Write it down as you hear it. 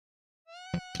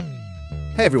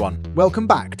Hey everyone, welcome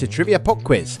back to Trivia Pop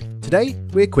Quiz. Today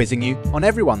we're quizzing you on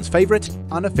everyone's favourite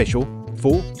unofficial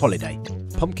fall holiday,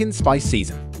 pumpkin spice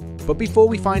season. But before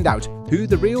we find out who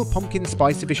the real pumpkin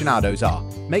spice aficionados are,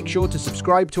 make sure to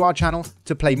subscribe to our channel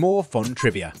to play more fun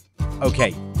trivia.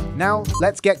 Okay, now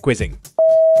let's get quizzing.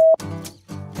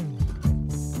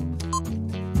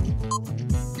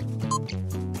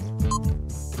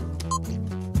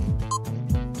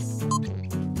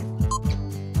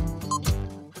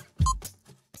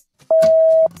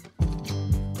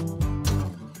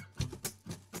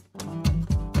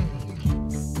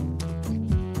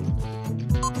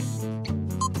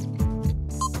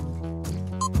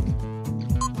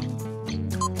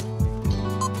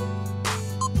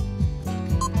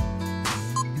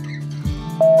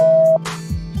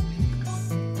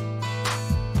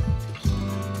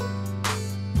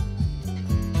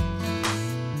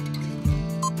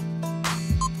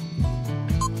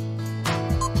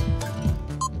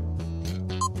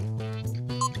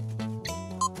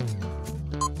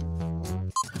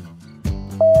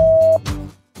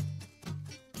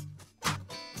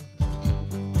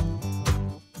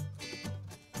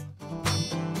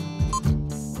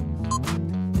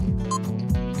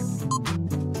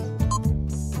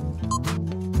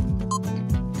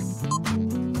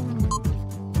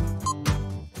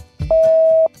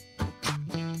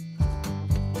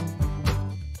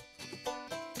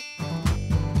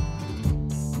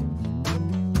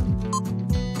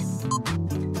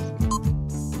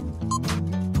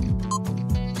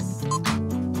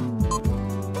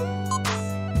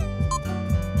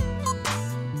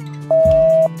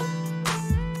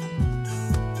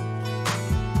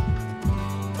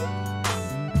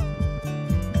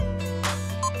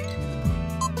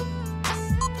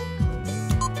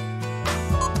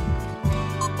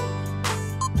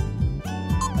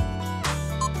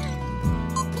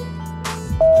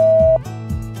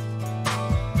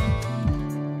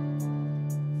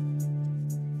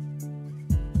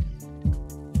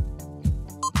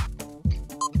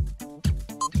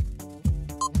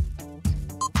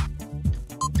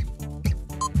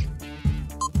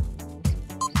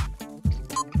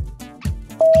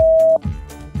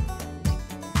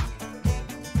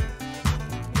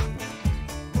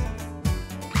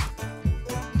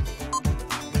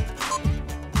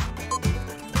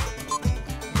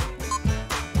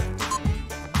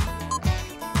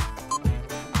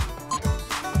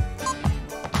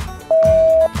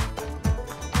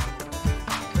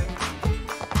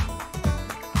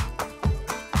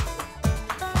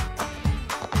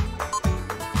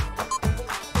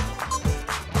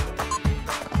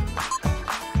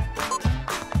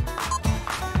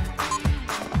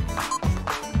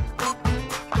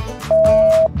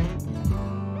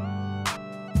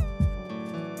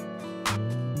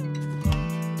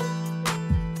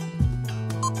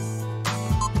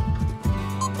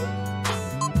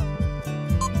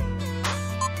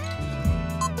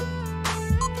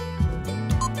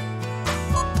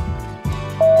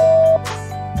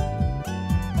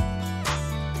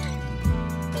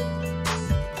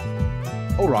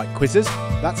 Alright quizzers,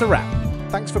 that's a wrap.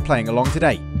 Thanks for playing along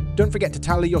today. Don't forget to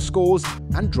tally your scores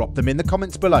and drop them in the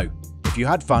comments below. If you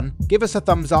had fun, give us a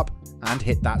thumbs up and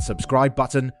hit that subscribe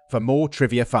button for more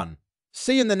trivia fun.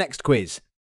 See you in the next quiz.